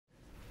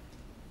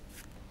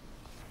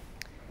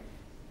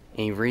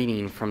A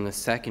reading from the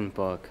second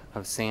book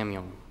of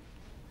Samuel.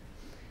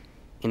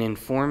 An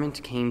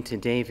informant came to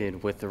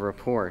David with the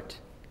report,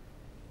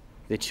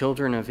 "The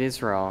children of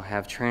Israel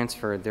have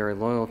transferred their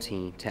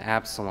loyalty to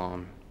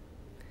Absalom."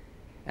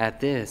 At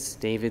this,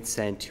 David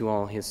said to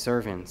all his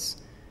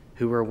servants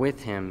who were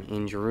with him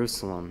in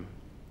Jerusalem,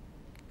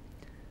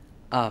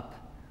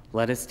 "Up,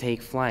 let us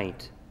take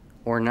flight,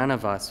 or none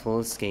of us will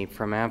escape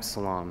from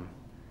Absalom.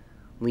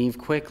 Leave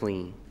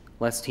quickly,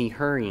 lest he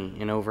hurry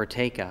and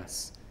overtake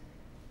us,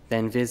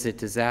 then visit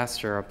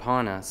disaster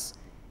upon us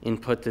and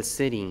put the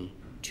city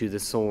to the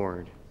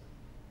sword."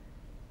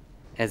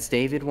 As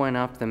David went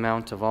up the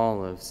Mount of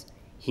Olives,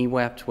 he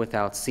wept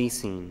without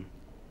ceasing.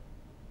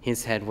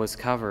 His head was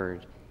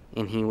covered,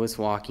 and he was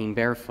walking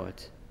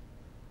barefoot.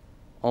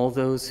 All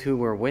those who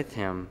were with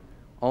him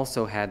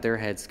also had their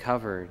heads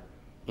covered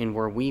and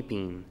were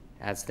weeping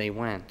as they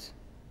went.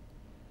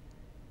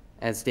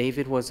 As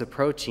David was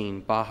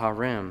approaching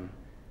Baharim,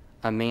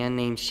 a man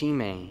named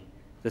Shimei,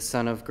 the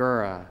son of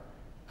Gera,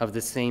 of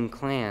the same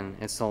clan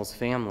as Saul's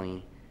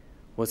family,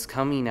 was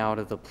coming out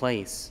of the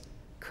place,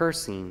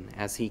 cursing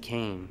as he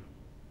came.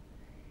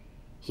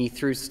 He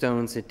threw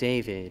stones at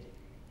David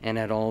and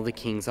at all the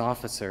king's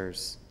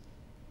officers,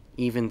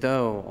 even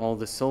though all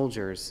the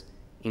soldiers,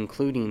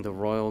 including the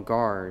royal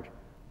guard,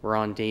 were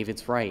on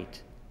David's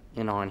right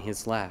and on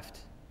his left.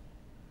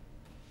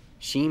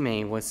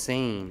 Shimei was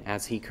saying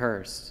as he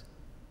cursed,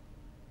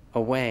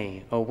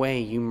 "Away, away,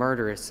 you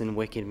murderous and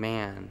wicked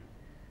man!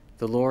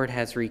 The Lord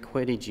has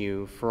requited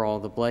you for all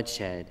the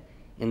bloodshed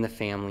in the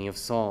family of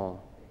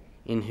Saul,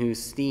 in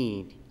whose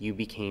stead you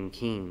became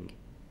king.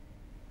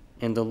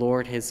 And the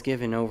Lord has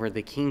given over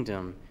the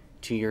kingdom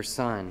to your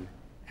son,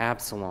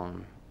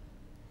 Absalom.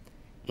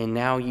 And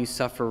now you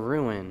suffer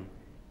ruin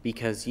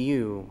because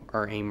you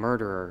are a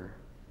murderer."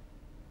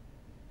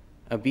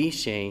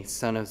 Abishai,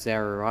 son of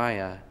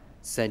Zeruiah,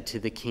 said to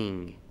the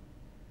king,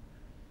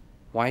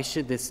 "Why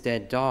should this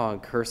dead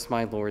dog curse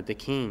my lord the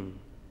king?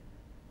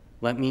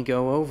 Let me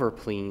go over,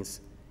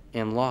 please,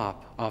 and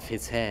lop off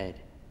his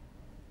head."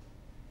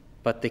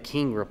 But the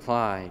king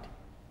replied,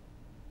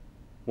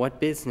 "What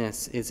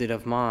business is it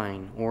of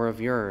mine or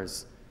of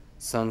yours,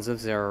 sons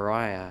of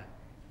Zeruiah,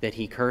 that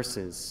he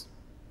curses?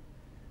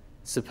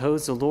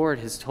 Suppose the Lord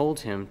has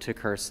told him to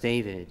curse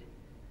David.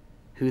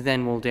 Who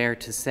then will dare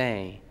to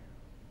say,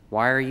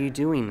 'Why are you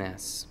doing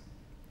this?'"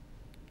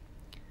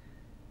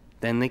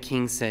 Then the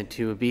king said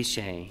to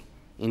Abishai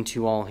and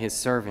to all his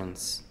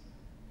servants,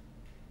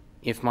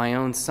 "If my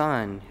own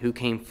son, who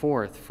came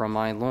forth from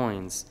my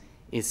loins,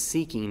 is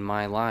seeking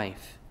my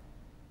life,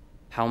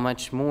 how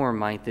much more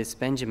might this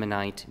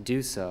Benjaminite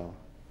do so?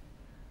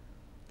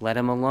 Let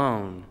him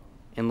alone,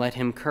 and let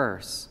him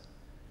curse,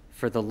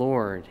 for the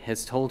Lord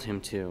has told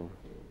him to.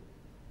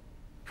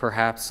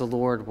 Perhaps the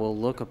Lord will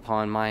look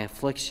upon my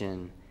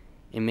affliction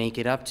and make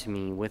it up to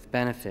me with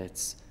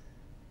benefits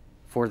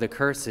for the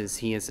curses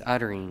he is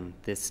uttering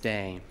this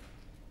day."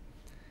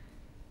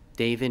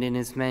 David and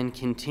his men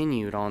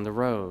continued on the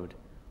road,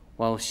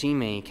 while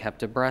Shimei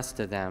kept abreast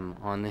of them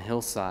on the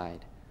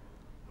hillside,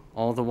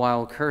 all the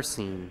while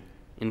cursing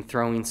and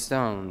throwing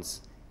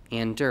stones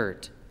and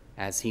dirt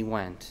as he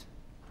went.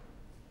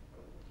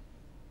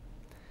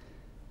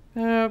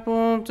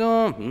 Verbum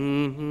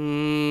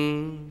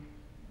Domini.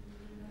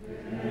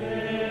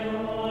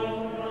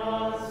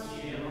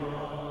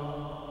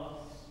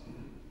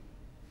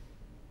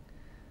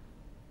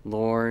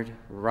 Lord,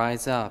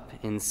 rise up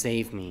and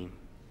save me.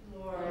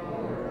 Lord,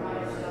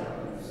 rise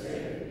up and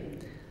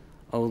save me.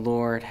 O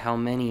Lord, how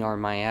many are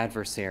my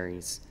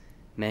adversaries?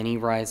 Many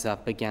rise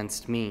up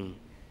against me.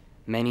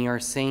 Many are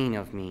saying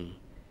of me,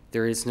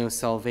 "There is no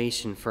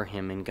salvation for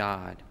him in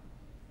God."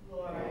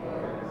 Lord,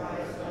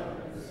 rise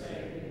up and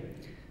save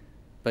me.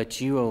 But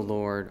you, O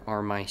Lord,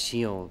 are my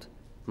shield.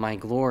 My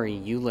glory,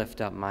 you lift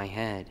up my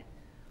head.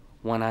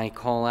 When I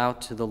call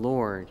out to the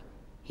Lord,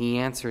 he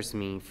answers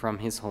me from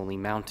his holy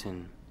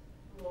mountain.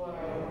 Lord,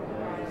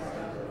 rise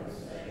up and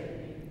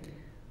save me.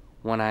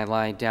 When I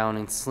lie down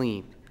and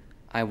sleep,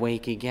 I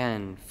wake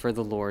again, for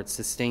the Lord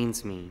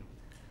sustains me.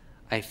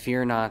 I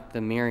fear not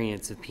the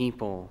myriads of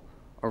people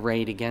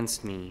arrayed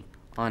against me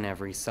on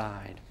every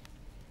side.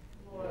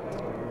 Lord,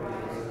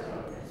 rise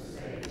up and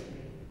save me.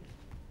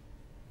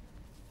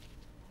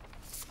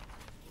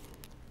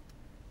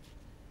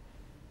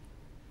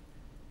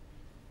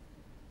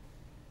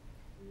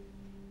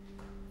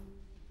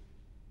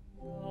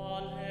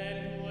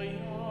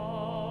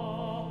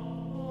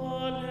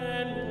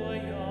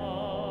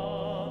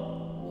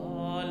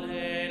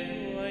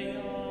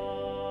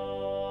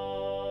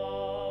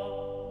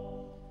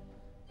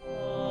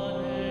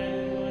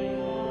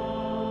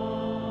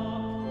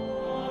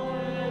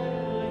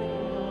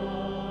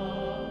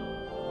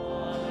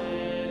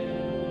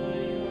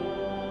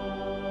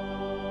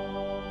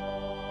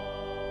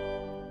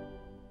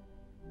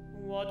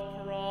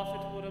 What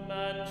profit would a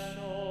man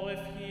show if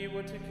he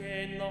were to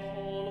gain the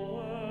whole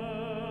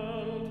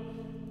world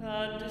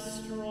and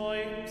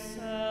destroy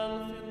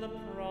himself in the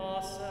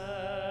process?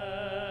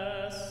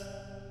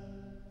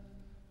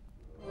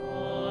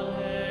 Alleluia.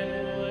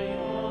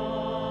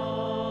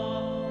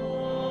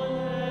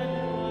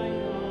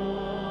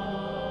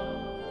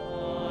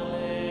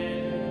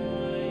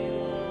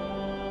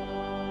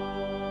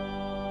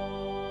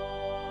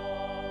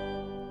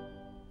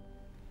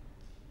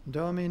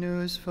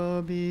 Dominus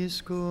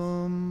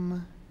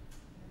vobiscum.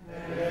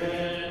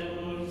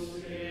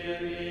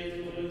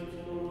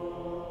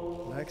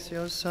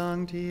 Lectio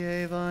Sancti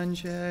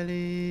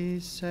Evangelii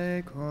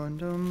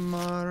secundum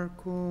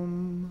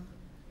Marcum.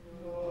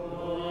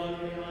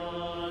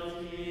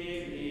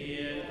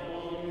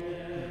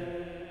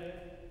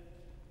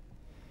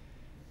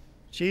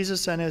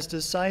 Jesus and his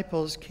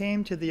disciples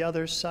came to the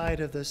other side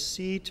of the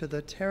sea, to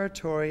the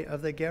territory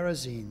of the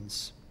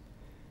Gerasenes.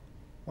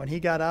 When he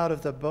got out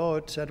of the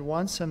boat, at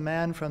once a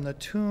man from the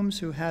tombs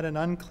who had an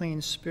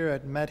unclean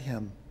spirit met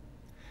him.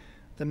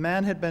 The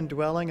man had been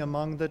dwelling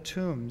among the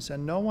tombs,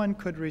 and no one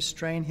could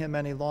restrain him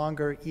any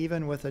longer,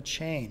 even with a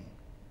chain.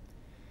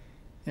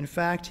 In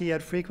fact, he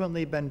had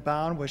frequently been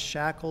bound with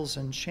shackles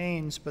and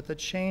chains, but the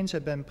chains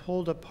had been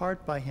pulled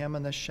apart by him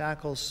and the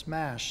shackles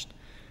smashed,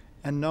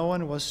 and no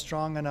one was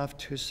strong enough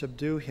to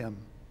subdue him.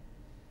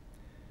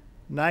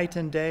 Night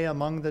and day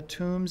among the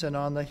tombs and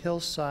on the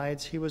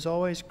hillsides, he was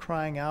always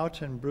crying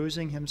out and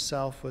bruising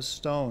himself with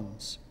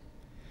stones.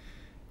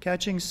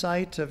 Catching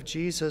sight of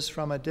Jesus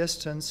from a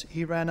distance,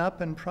 he ran up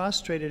and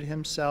prostrated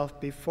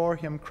himself before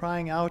him,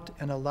 crying out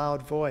in a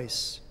loud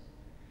voice,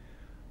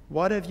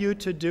 "What have you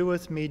to do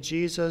with me,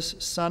 Jesus,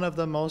 Son of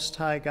the Most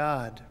High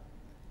God?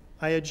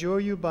 I adjure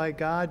you by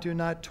God, do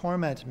not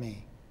torment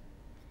me."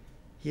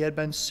 He had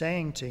been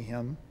saying to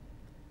him,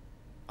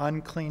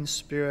 "Unclean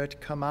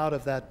spirit, come out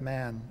of the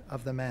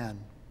man."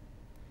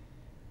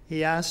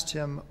 He asked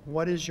him,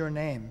 "What is your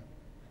name?"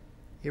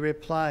 He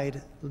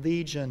replied,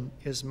 "Legion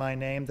is my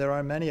name. There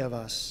are many of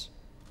us."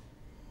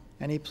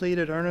 And he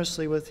pleaded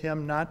earnestly with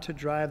him not to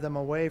drive them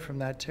away from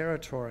that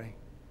territory.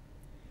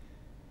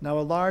 Now a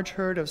large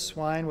herd of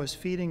swine was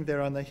feeding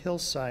there on the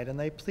hillside, and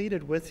they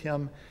pleaded with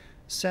him,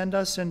 "Send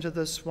us into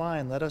the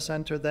swine, let us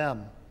enter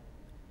them."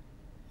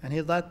 And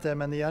he let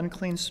them, and the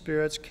unclean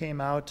spirits came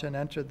out and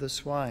entered the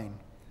swine.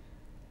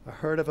 A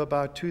herd of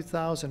about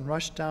 2,000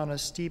 rushed down a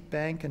steep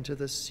bank into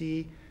the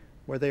sea,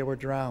 where they were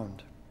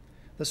drowned.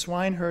 The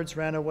swineherds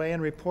ran away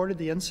and reported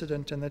the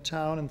incident in the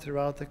town and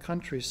throughout the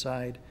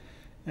countryside,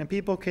 and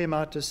people came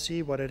out to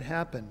see what had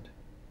happened.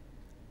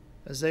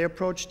 As they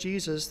approached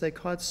Jesus, they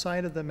caught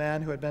sight of the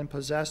man who had been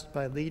possessed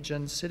by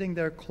legion, sitting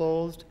there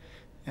clothed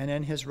and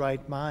in his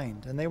right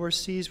mind, and they were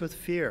seized with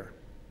fear.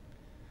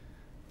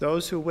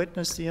 Those who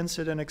witnessed the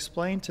incident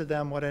explained to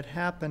them what had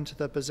happened to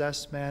the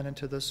possessed man and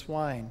to the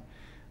swine.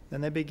 Then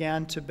they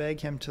began to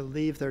beg him to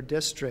leave their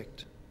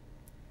district.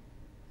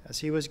 As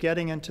he was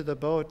getting into the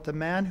boat, the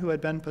man who had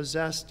been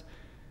possessed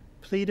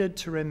pleaded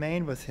to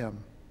remain with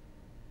him.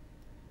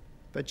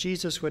 But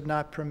Jesus would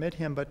not permit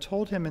him, but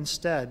told him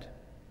instead,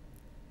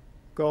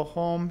 "Go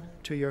home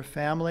to your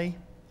family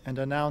and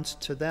announce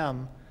to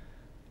them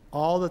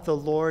all that the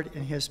Lord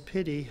in his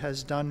pity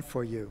has done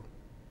for you."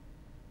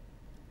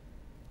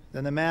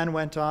 Then the man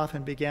went off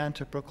and began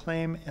to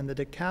proclaim in the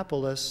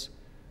Decapolis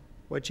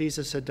what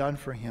Jesus had done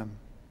for him,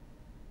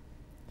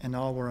 and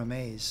all were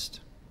amazed.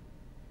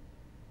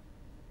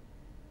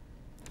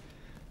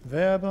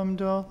 Verbum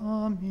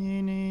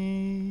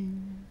Domini.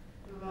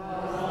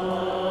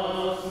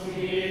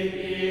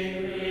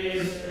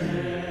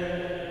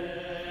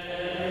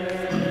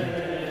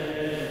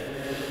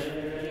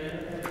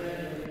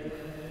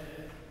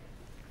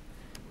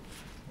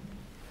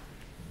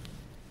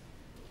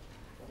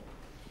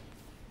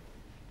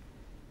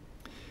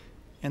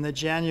 In the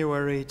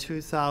January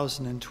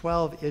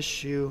 2012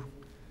 issue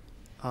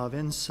of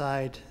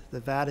Inside the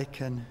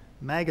Vatican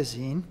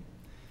magazine,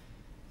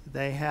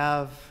 they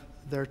have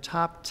their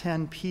top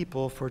 10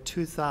 people for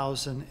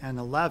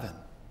 2011.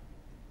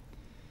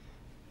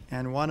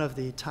 And one of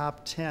the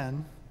top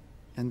 10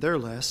 in their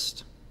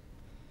list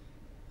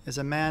is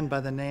a man by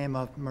the name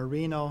of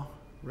Marino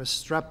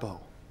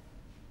Restrepo.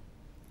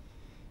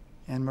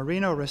 And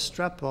Marino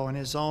Restrepo, in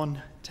his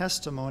own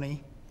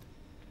testimony,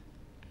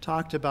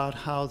 talked about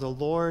how the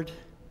Lord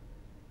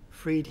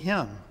freed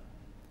him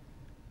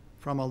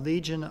from a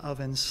legion of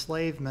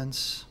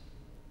enslavements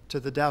to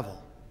the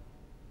devil.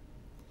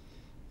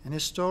 And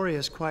his story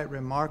is quite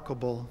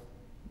remarkable.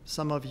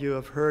 Some of you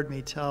have heard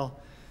me tell,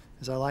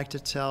 as I like to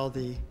tell,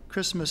 the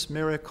Christmas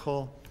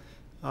miracle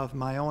of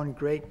my own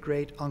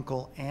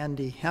great-great-uncle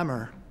Andy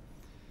Hemmer,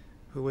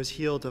 who was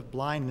healed of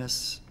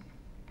blindness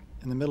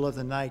in the middle of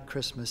the night,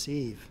 Christmas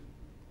Eve.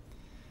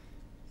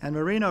 And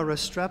Marino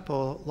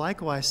Restrepo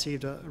likewise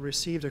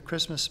received a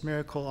Christmas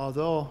miracle,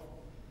 although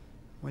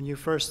when you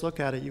first look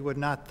at it, you would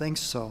not think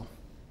so.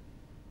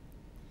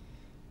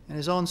 And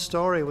his own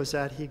story was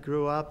that he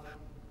grew up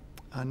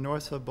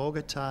north of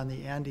Bogota in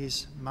the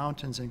Andes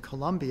Mountains in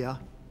Colombia.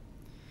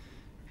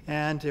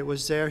 And it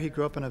was there he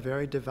grew up in a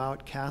very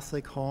devout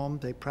Catholic home.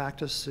 They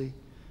practiced the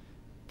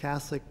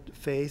Catholic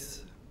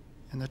faith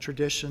and the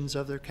traditions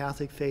of their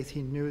Catholic faith.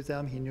 He knew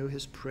them. He knew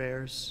his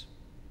prayers.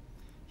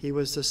 He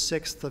was the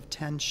 6th of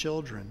 10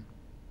 children.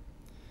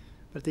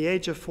 But at the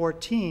age of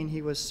 14,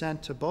 he was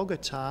sent to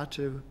Bogota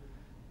to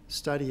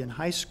study in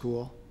high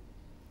school,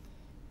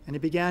 and he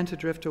began to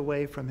drift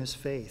away from his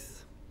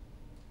faith.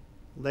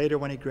 Later,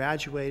 when he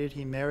graduated,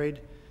 he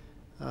married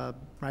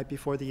right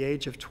before the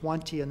age of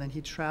 20, and then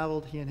he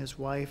traveled, he and his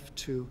wife,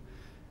 to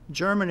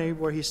Germany,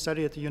 where he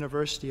studied at the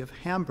University of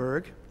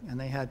Hamburg, and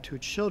they had 2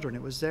 children.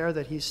 It was there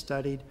that he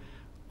studied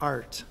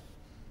art,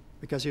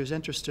 because he was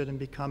interested in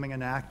becoming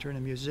an actor and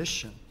a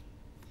musician.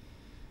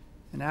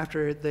 And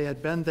after they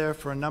had been there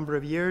for a number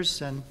of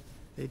years, and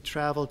they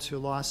traveled to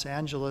Los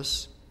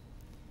Angeles,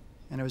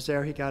 and it was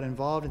there he got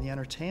involved in the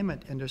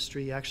entertainment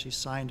industry. He actually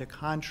signed a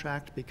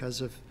contract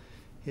because of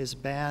his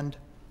band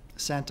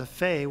Santa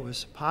Fe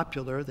was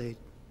popular. They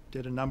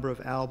did a number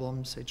of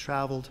albums. They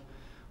traveled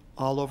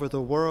all over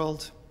the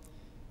world.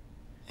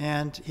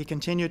 And he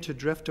continued to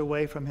drift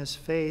away from his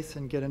faith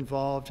and get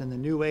involved in the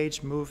New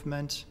Age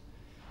movement,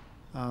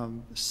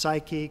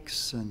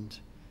 psychics and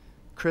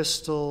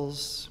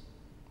crystals,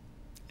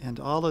 and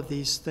all of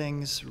these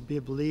things, be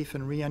a belief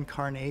in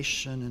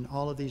reincarnation and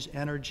all of these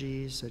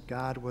energies, that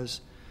God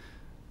was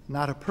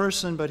not a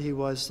person, but he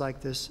was like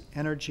this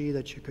energy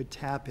that you could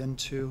tap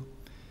into.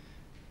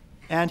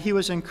 And he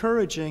was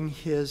encouraging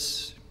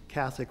his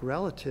Catholic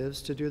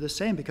relatives to do the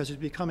same because he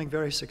was becoming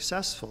very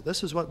successful.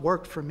 This is what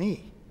worked for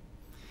me.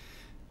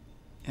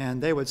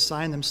 And they would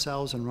sign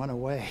themselves and run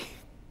away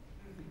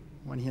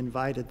when he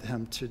invited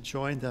them to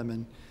join them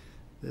in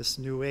this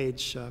New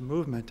Age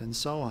movement and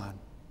so on.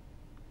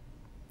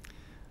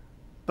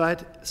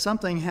 But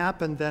something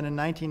happened then in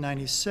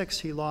 1996.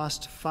 He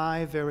lost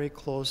 5 very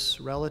close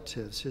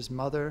relatives. His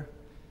mother,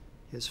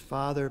 his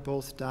father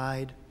both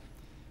died.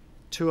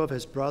 2 of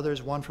his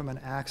brothers, one from an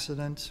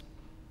accident.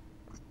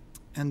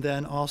 And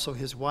then also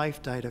his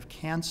wife died of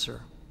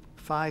cancer.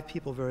 5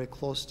 people very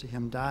close to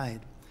him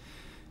died.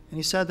 And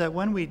he said that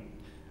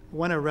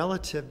when a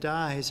relative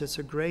dies, it's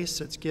a grace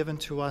that's given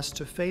to us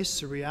to face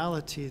the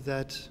reality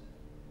that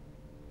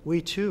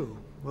we too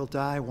will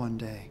die one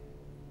day.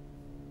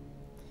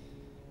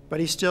 But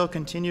he still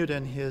continued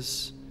in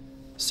his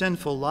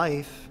sinful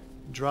life,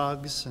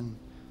 drugs and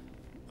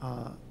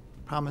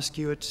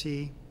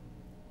promiscuity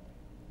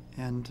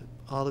and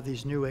all of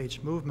these New Age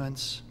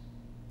movements.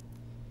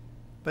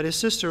 But his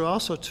sister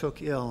also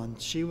took ill,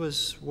 and she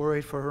was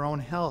worried for her own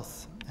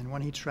health. And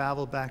when he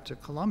traveled back to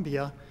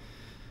Colombia,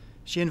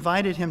 she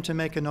invited him to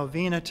make a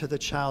novena to the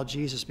child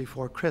Jesus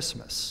before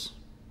Christmas.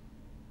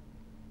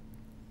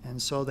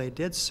 And so they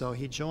did so.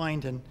 He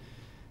joined, and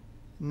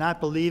not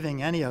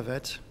believing any of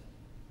it.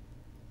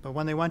 But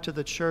when they went to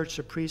the church,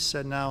 the priest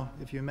said, now,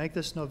 if you make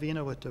this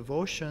novena with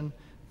devotion,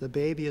 the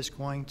baby is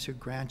going to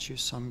grant you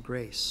some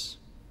grace.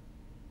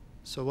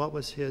 So what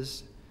was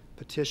his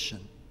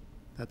petition?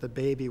 That the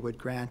baby would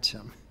grant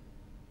him.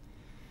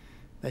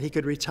 That he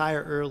could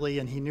retire early,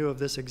 and he knew of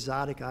this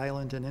exotic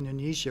island in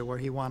Indonesia where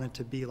he wanted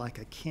to be like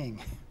a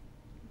king.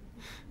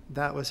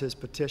 That was his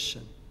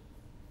petition.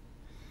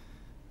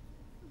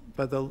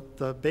 But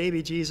the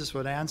baby Jesus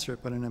would answer it,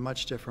 but in a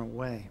much different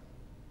way.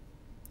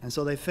 And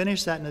so they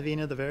finished that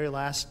novena the very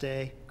last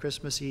day,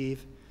 Christmas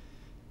Eve,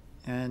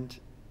 and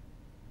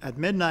at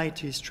midnight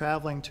he's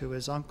traveling to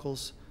his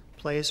uncle's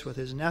place with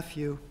his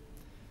nephew,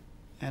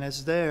 and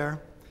it's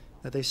there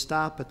that they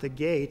stop at the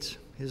gate.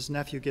 His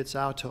nephew gets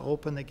out to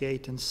open the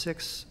gate, and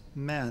 6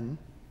 men,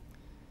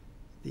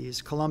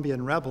 these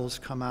Colombian rebels,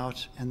 come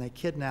out and they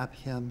kidnap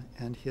him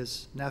and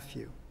his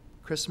nephew.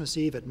 Christmas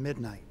Eve at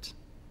midnight.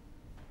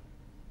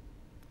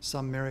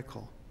 Some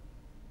miracle.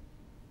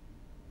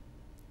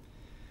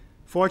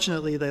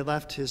 Fortunately, they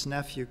let his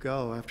nephew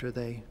go after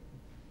they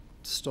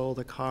stole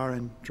the car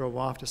and drove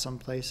off to some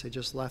place. They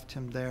just left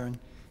him there, and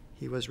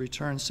he was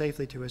returned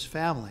safely to his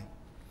family.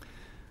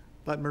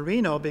 But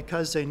Marino,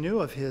 because they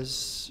knew of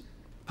his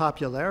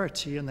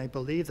popularity and they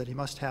believed that he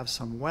must have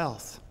some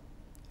wealth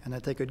and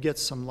that they could get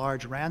some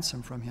large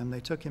ransom from him, they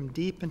took him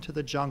deep into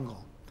the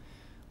jungle.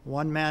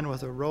 1 man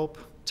with a rope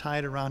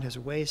tied around his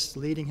waist,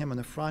 leading him in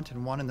the front,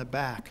 and 1 in the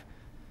back,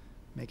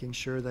 making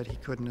sure that he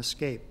couldn't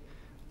escape.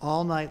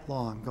 All night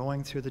long,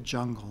 going through the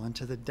jungle,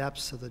 into the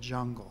depths of the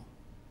jungle.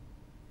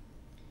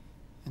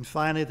 And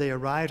finally, they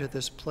arrived at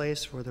this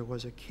place where there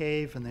was a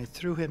cave, and they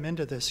threw him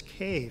into this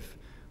cave,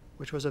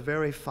 which was a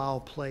very foul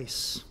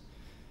place.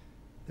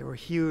 There were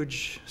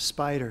huge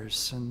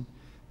spiders, and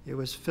it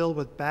was filled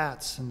with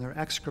bats, and their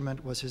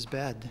excrement was his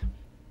bed.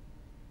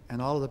 And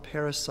all of the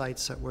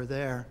parasites that were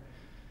there,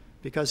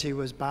 because he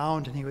was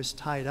bound and he was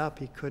tied up,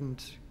 he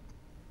couldn't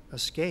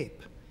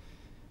escape.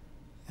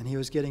 And he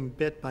was getting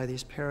bit by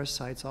these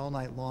parasites all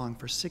night long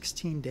for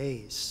 16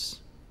 days.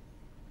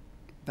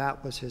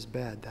 That was his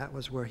bed. That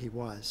was where he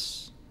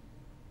was.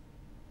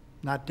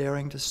 Not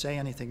daring to say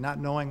anything, not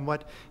knowing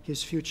what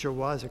his future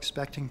was,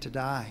 expecting to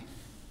die.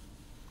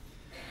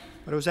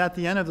 But it was at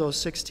the end of those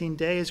 16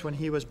 days when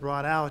he was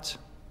brought out,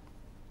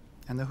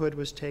 and the hood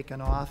was taken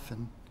off,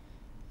 and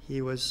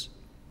he was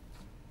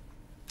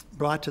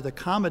brought to the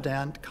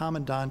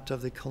commandant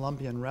of the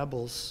Colombian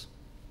rebels,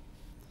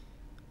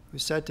 who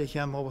said to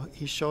him, well,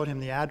 he showed him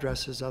the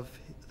addresses of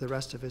the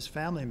rest of his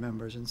family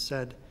members and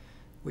said,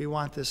 we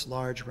want this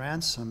large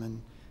ransom,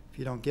 and if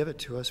you don't give it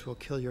to us, we'll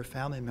kill your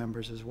family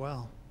members as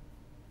well.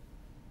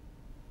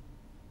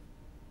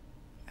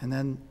 And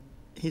then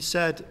he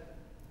said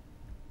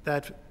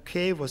that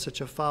cave was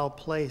such a foul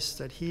place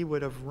that he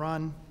would have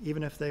run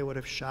even if they would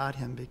have shot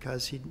him,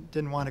 because he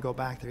didn't want to go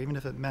back there, even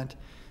if it meant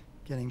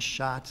getting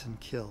shot and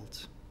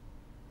killed.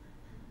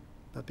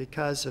 But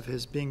because of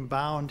his being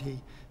bound,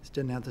 he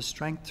didn't have the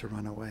strength to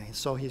run away.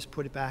 So he's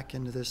put back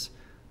into this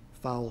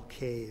foul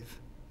cave.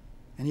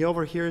 And he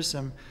overhears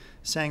them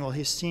saying, well,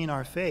 he's seen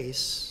our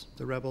face.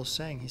 The rebels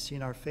saying, he's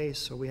seen our face,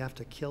 so we have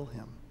to kill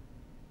him.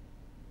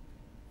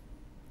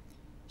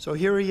 So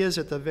here he is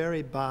at the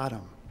very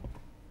bottom.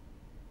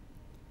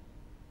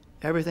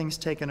 Everything's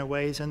taken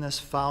away. He's in this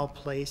foul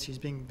place. He's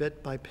being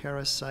bit by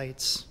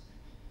parasites.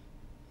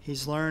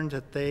 He's learned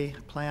that they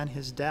plan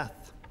his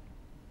death.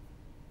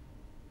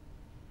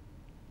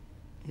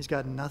 He's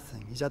got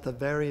nothing. He's at the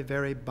very,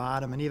 very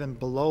bottom, and even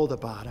below the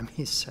bottom,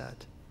 he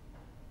said.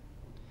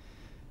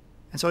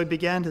 And so he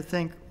began to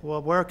think,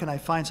 well, where can I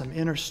find some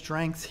inner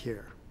strength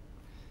here?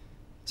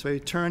 So he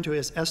turned to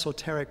his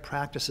esoteric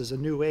practices, a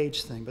New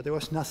Age thing, but there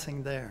was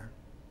nothing there.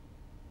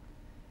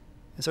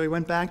 And so he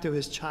went back to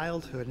his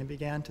childhood and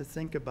began to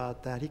think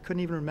about that. He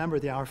couldn't even remember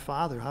the Our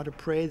Father, how to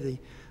pray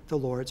the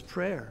Lord's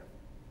Prayer.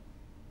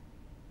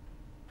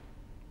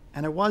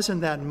 And it was in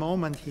that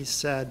moment, he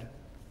said,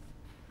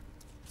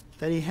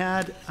 that he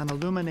had an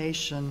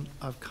illumination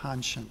of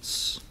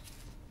conscience,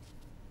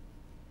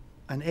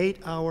 an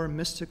 8-hour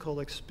mystical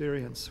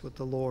experience with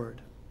the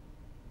Lord.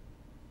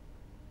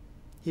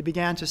 He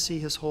began to see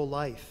his whole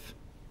life,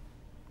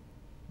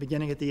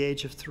 beginning at the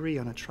age of 3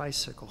 on a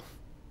tricycle.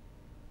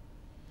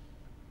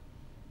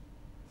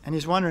 And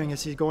he's wondering,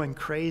 is he going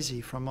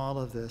crazy from all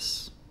of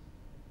this?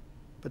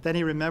 But then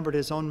he remembered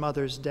his own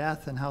mother's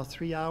death and how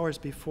 3 hours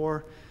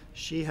before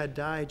she had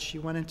died, she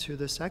went into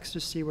this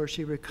ecstasy where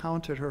she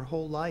recounted her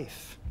whole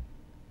life.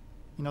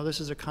 You know, this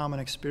is a common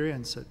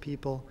experience that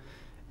people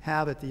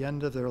have at the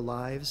end of their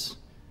lives,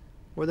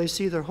 where they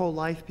see their whole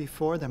life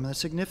before them and the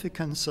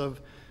significance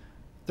of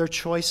their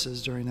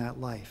choices during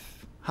that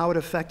life, how it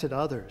affected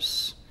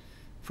others,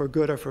 for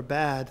good or for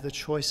bad, the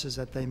choices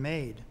that they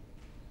made.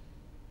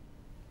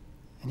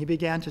 And he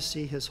began to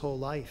see his whole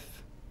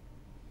life.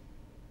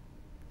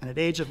 And at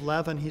age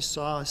 11, he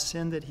saw a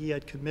sin that he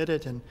had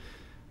committed, and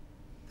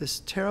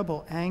this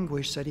terrible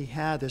anguish that he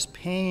had, this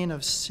pain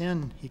of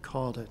sin, he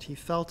called it. He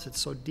felt it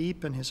so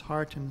deep in his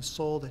heart and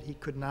soul that he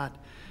could not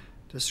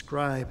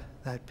describe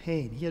that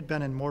pain. He had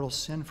been in mortal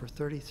sin for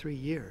 33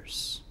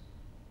 years.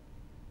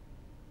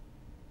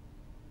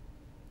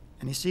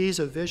 And he sees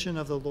a vision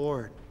of the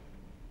Lord.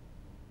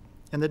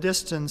 In the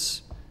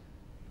distance,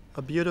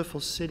 a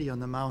beautiful city on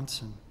the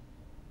mountain.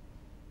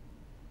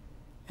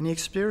 And he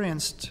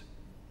experienced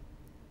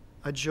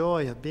a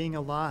joy of being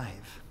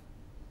alive.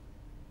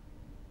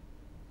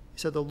 He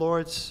said the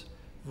Lord's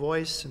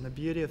voice and the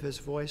beauty of his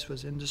voice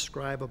was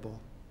indescribable.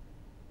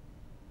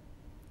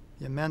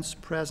 The immense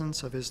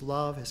presence of his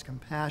love, his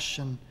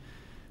compassion,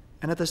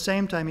 and at the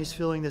same time he's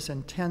feeling this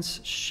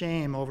intense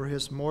shame over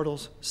his mortal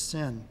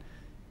sin,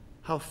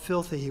 how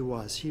filthy he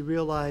was. He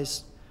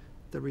realized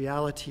the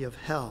reality of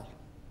hell.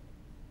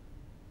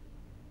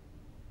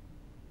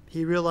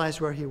 He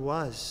realized where he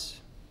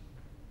was,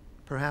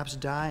 perhaps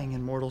dying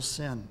in mortal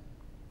sin.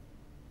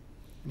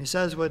 And he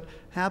says what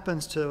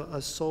happens to a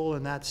soul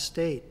in that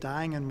state,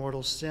 dying in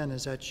mortal sin,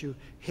 is that you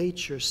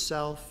hate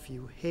yourself,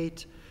 you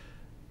hate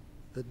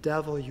the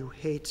devil, you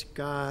hate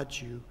God,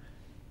 you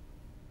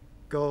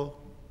go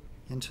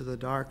into the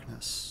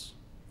darkness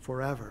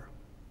forever.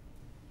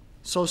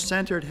 So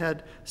self-centered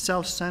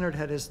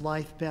had his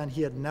life been,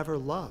 he had never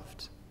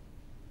loved.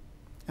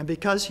 And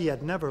because he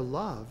had never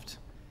loved,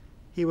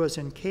 he was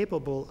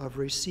incapable of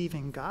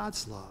receiving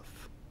God's love.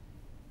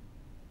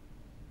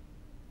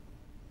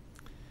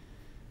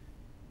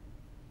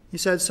 He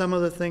said some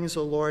of the things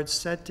the Lord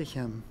said to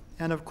him.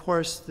 And of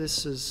course,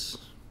 this is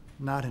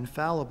not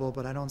infallible,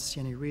 but I don't see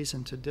any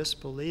reason to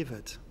disbelieve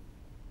it.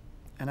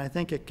 And I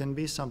think it can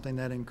be something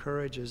that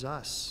encourages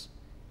us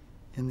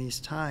in these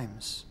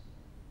times.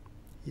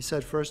 He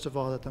said, first of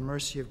all, that the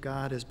mercy of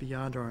God is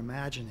beyond our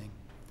imagining.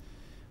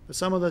 But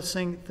some of the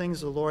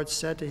things the Lord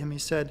said to him, he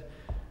said,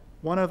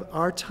 one of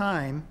our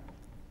time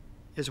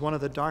is one of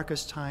the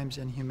darkest times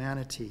in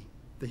humanity,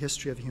 the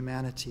history of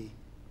humanity.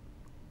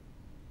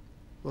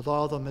 With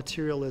all the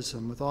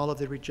materialism, with all of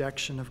the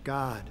rejection of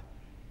God,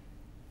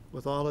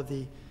 with all of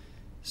the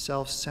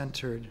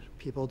self-centered,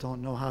 people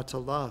don't know how to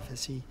love,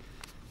 as he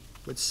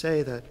would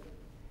say that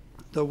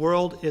the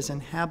world is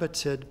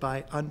inhabited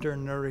by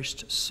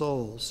undernourished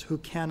souls who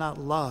cannot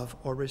love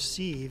or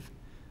receive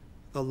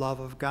the love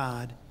of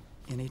God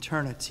in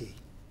eternity.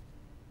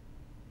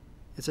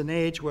 It's an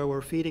age where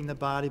we're feeding the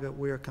body, but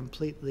we're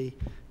completely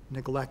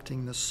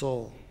neglecting the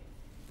soul.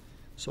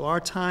 So our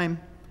time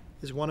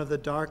is one of the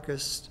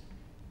darkest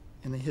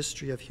in the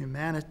history of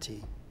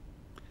humanity.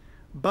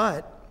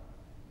 But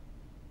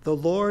the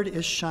Lord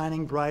is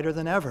shining brighter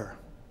than ever.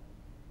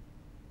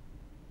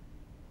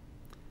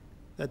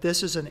 That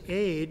this is an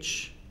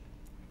age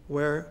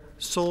where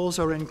souls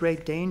are in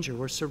great danger.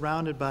 We're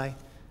surrounded by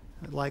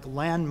like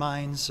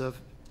landmines of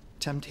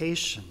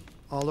temptation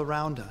all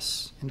around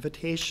us,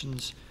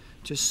 invitations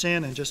to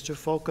sin and just to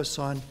focus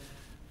on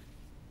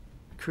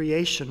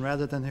creation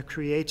rather than the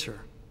Creator.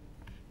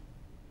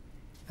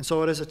 And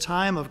so it is a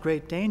time of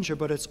great danger,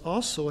 but it's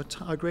also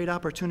a great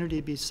opportunity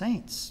to be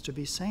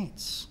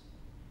saints.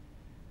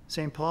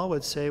 St. Paul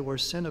would say, where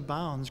sin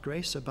abounds,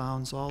 grace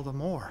abounds all the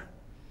more.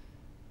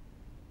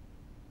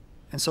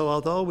 And so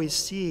although we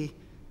see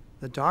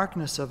the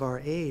darkness of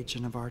our age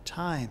and of our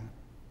time,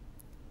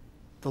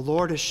 the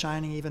Lord is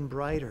shining even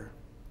brighter.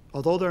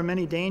 Although there are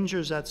many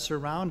dangers that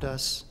surround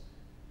us,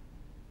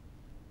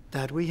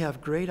 that we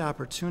have great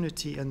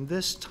opportunity in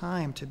this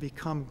time to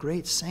become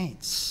great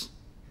saints.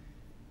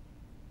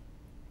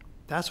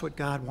 That's what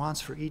God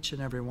wants for each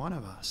and every one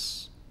of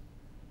us.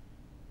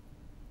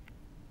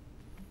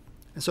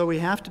 And so we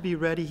have to be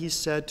ready, he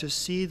said, to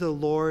see the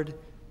Lord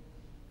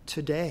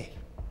today.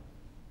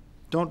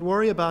 Don't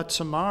worry about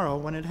tomorrow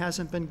when it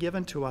hasn't been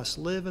given to us.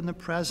 Live in the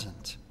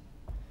present.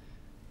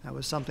 That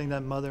was something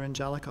that Mother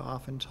Angelica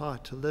often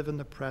taught, to live in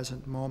the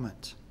present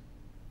moment.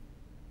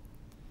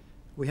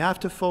 We have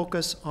to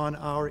focus on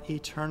our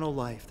eternal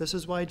life. This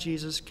is why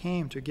Jesus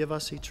came, to give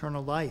us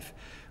eternal life.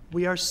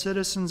 We are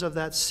citizens of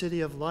that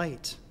city of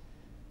light.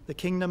 The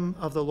kingdom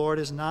of the Lord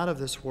is not of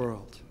this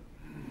world.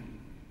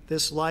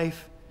 This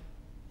life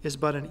is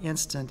but an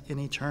instant in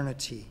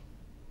eternity.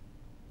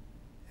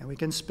 And we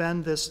can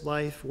spend this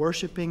life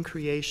worshiping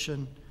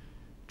creation,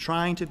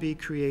 trying to be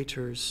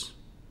creators,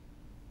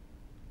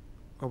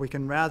 or we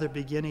can rather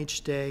begin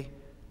each day,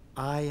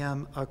 I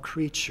am a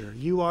creature.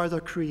 You are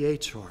the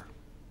creator.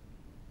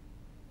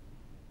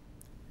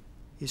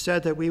 He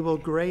said that we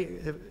will,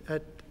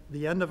 at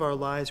the end of our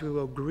lives, we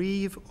will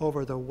grieve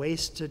over the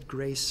wasted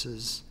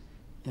graces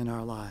in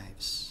our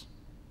lives.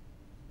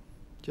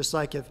 Just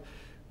like if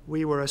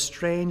we were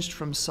estranged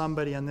from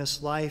somebody in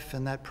this life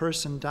and that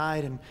person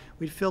died, and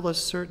we'd feel a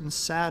certain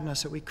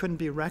sadness that we couldn't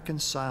be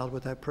reconciled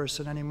with that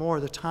person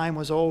anymore. The time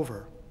was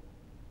over.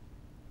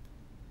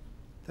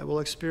 That we'll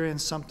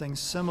experience something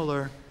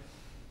similar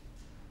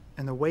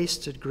in the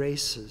wasted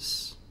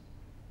graces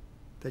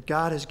that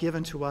God has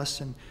given to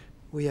us, and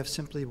we have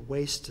simply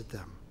wasted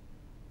them.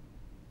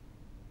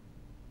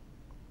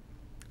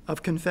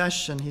 Of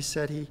confession, he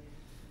said he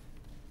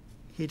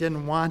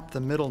didn't want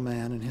the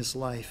middleman in his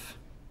life.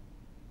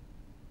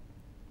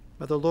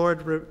 But the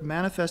Lord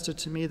manifested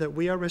to me that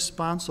we are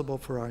responsible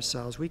for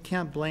ourselves. We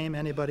can't blame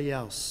anybody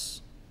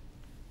else.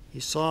 He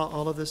saw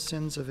all of the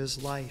sins of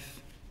his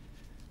life,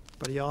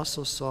 but he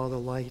also saw the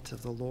light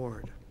of the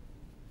Lord.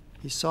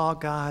 He saw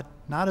God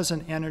not as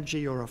an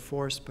energy or a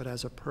force, but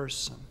as a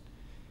person.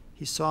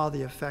 He saw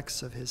the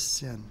effects of his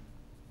sin.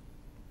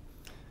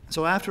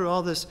 So after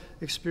all this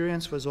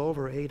experience was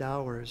over, 8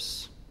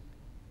 hours,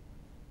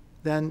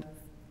 then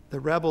the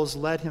rebels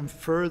led him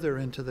further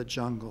into the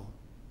jungle.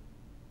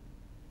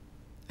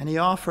 And he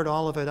offered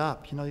all of it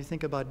up. You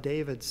think about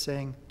David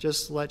saying,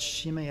 just let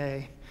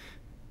Shimei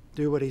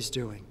do what he's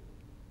doing.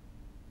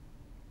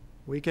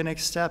 We can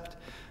accept,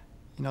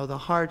 the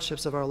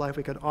hardships of our life.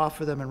 We could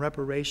offer them in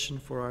reparation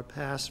for our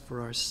past,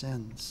 for our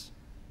sins.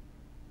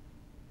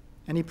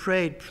 And he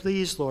prayed,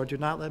 please, Lord, do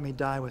not let me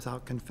die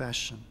without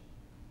confession.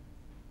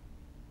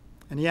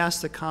 And he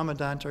asked the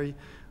commandant,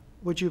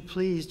 would you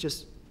please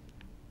just,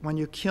 when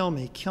you kill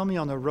me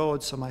on the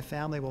road so my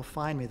family will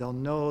find me. They'll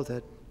know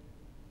that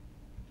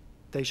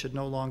they should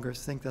no longer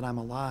think that I'm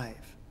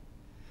alive.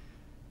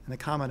 And the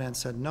commandant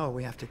said, no,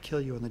 we have to kill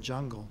you in the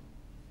jungle.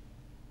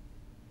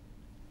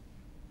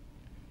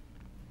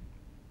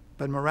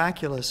 But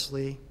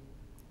miraculously,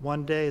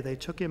 one day they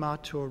took him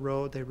out to a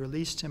road, they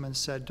released him and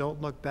said, don't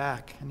look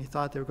back. And he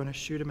thought they were going to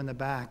shoot him in the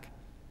back,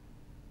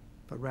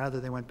 but rather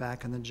they went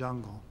back in the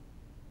jungle.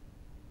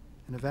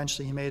 And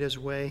eventually he made his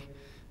way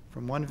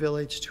from one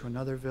village to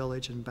another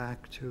village and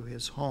back to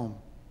his home.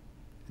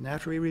 And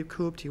after he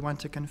recouped, he went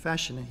to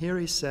confession. And here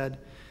he said,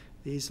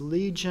 these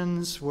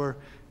legions were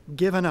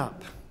given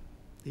up,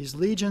 these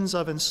legions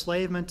of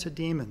enslavement to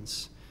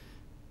demons.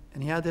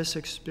 And he had this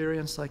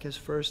experience like his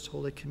first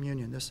Holy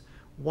Communion, this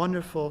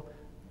wonderful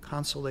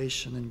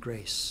consolation and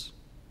grace.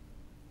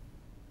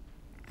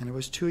 And it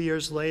was 2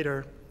 years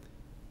later,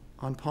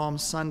 on Palm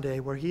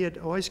Sunday, where he had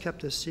always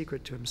kept this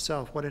secret to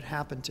himself, what had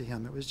happened to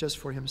him. It was just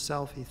for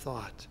himself, he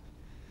thought.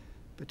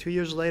 But 2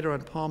 years later,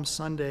 on Palm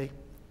Sunday,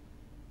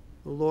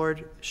 the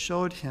Lord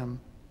showed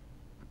him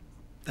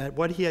that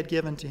what he had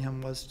given to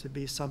him was to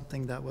be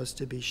something that was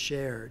to be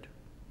shared.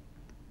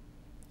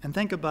 And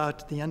think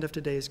about the end of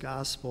today's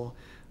gospel,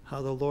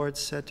 how the Lord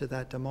said to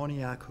that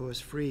demoniac who was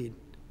freed,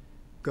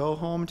 go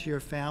home to your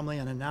family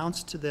and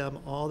announce to them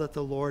all that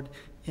the Lord,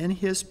 in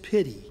his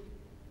pity,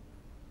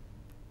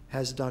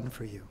 has done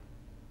for you.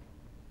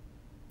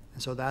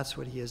 And so that's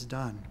what he has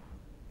done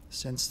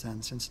since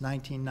then, since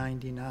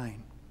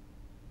 1999,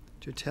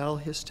 to tell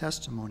his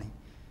testimony.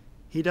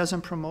 He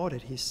doesn't promote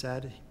it, he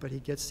said, but he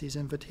gets these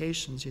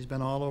invitations. He's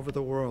been all over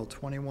the world,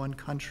 21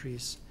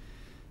 countries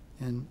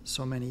in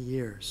so many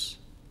years.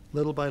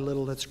 Little by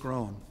little, it's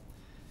grown.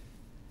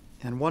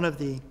 And one of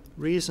the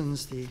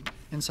reasons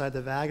inside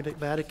the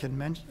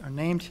Vatican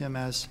named him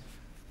as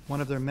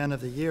one of their Men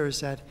of the Year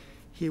is that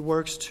he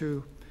works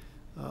to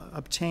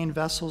obtain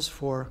vessels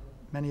for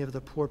many of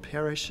the poor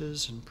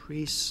parishes and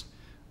priests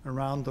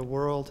around the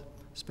world,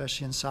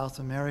 especially in South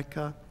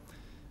America,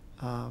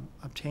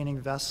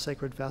 obtaining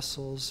sacred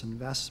vessels,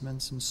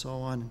 investments, and so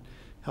on,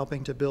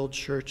 helping to build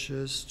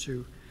churches,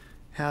 to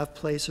have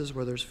places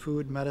where there's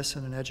food,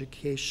 medicine, and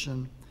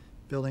education,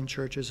 building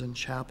churches and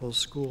chapels,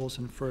 schools,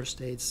 and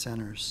first aid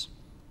centers.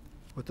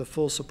 With the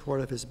full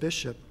support of his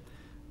bishop,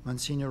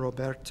 Monsignor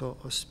Roberto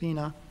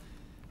Ospina,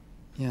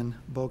 in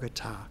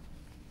Bogota.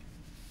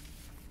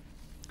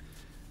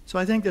 So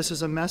I think this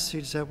is a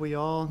message that we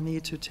all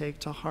need to take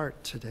to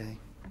heart today.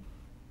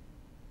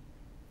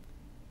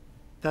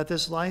 That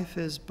this life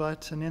is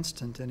but an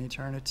instant in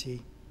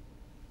eternity.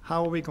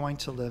 How are we going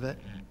to live it?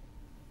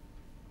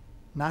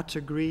 Not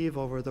to grieve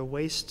over the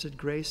wasted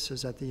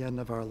graces at the end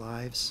of our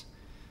lives,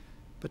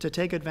 but to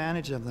take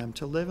advantage of them,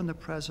 to live in the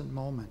present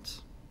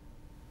moment,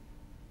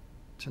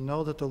 to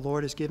know that the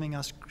Lord is giving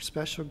us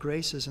special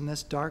graces in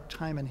this dark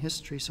time in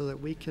history so that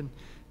we can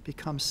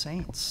become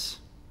saints,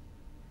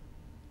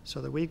 so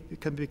that we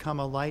can become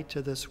a light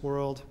to this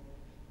world,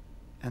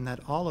 and that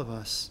all of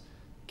us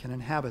can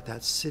inhabit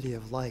that city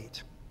of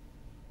light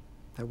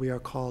that we are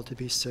called to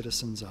be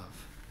citizens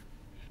of.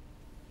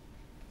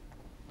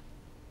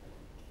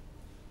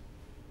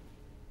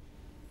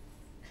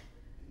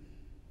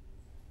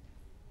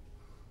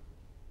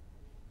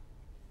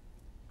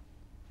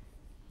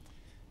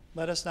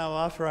 Let us now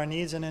offer our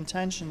needs and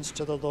intentions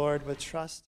to the Lord with trust.